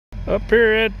Up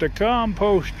here at the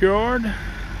compost yard,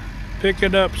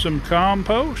 picking up some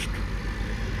compost.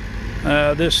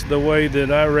 This is the way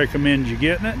that I recommend you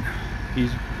getting it.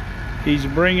 He's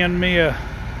bringing me a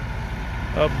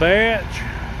batch.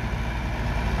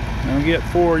 I'll get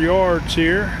 4 yards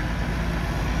here.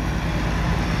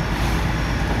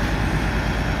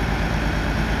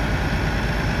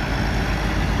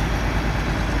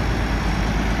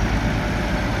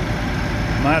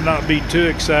 Might not be too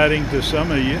exciting to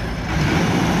some of you.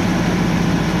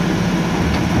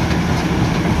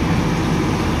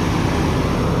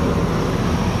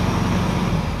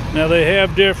 Now they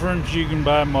have different, you can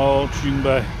buy mulch, you can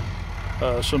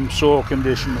buy some soil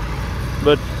conditioner,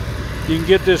 but you can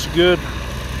get this good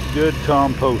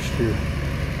compost here.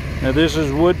 Now this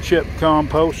is wood chip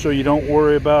compost, so you don't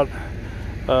worry about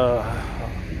a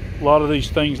lot of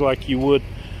these things like you would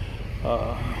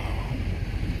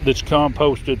that's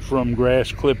composted from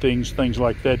grass clippings, things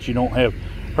like that. You don't have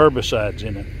herbicides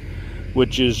in it,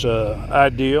 which is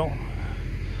ideal.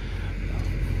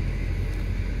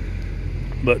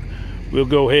 But we'll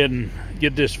go ahead and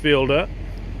get this filled up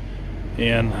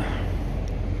and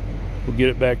we'll get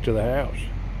it back to the house.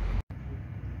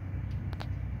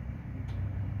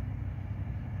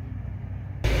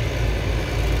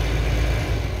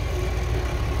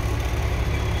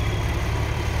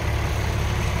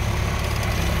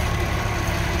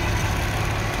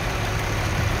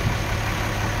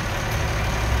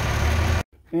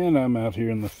 And I'm out here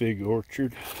in the fig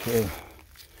orchard.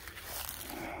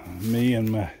 Me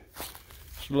and my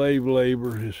slave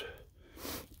labor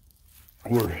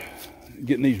we're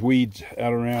getting these weeds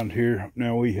out around here.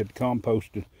 Now, we had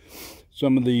composted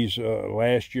some of these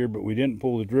last year, but we didn't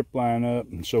pull the drip line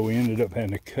up, and so we ended up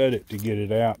having to cut it to get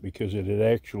it out because it had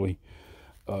actually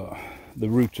the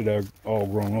roots had all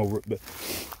grown over it. But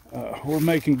we're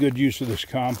making good use of this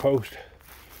compost.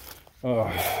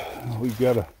 We've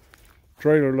got a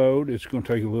trailer load. It's going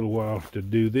to take a little while to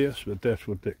do this, but that's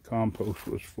what that compost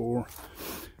was for.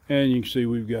 And you can see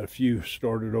we've got a few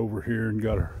started over here and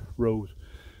got our rows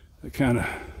kind of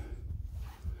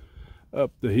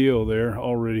up the hill there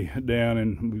already down,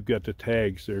 and we've got the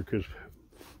tags there because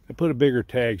I put a bigger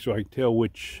tag so I can tell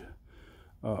which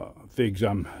figs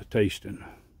I'm tasting.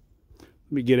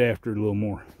 Let me get after it a little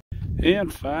more.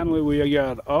 And finally, we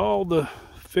got all the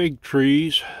fig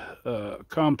trees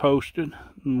composted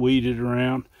and weeded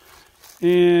around,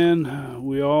 and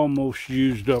we almost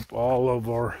used up all of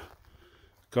our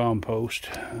compost.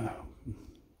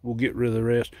 We'll get rid of the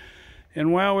rest.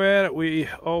 And while we're at it, we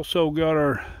also got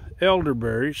our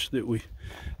elderberries that we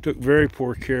took very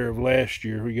poor care of last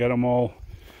year. We got them all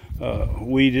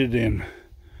weeded and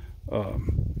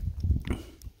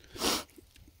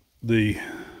the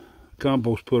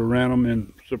compost put around them,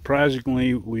 and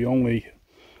surprisingly we only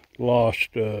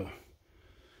lost 2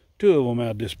 of them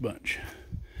out of this bunch.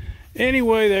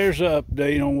 Anyway, there's an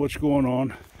update on what's going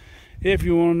on. If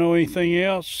you want to know anything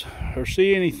else or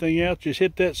see anything else, just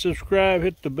hit that subscribe,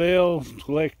 hit the bell,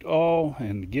 select all,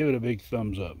 and give it a big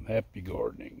thumbs up. Happy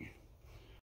gardening.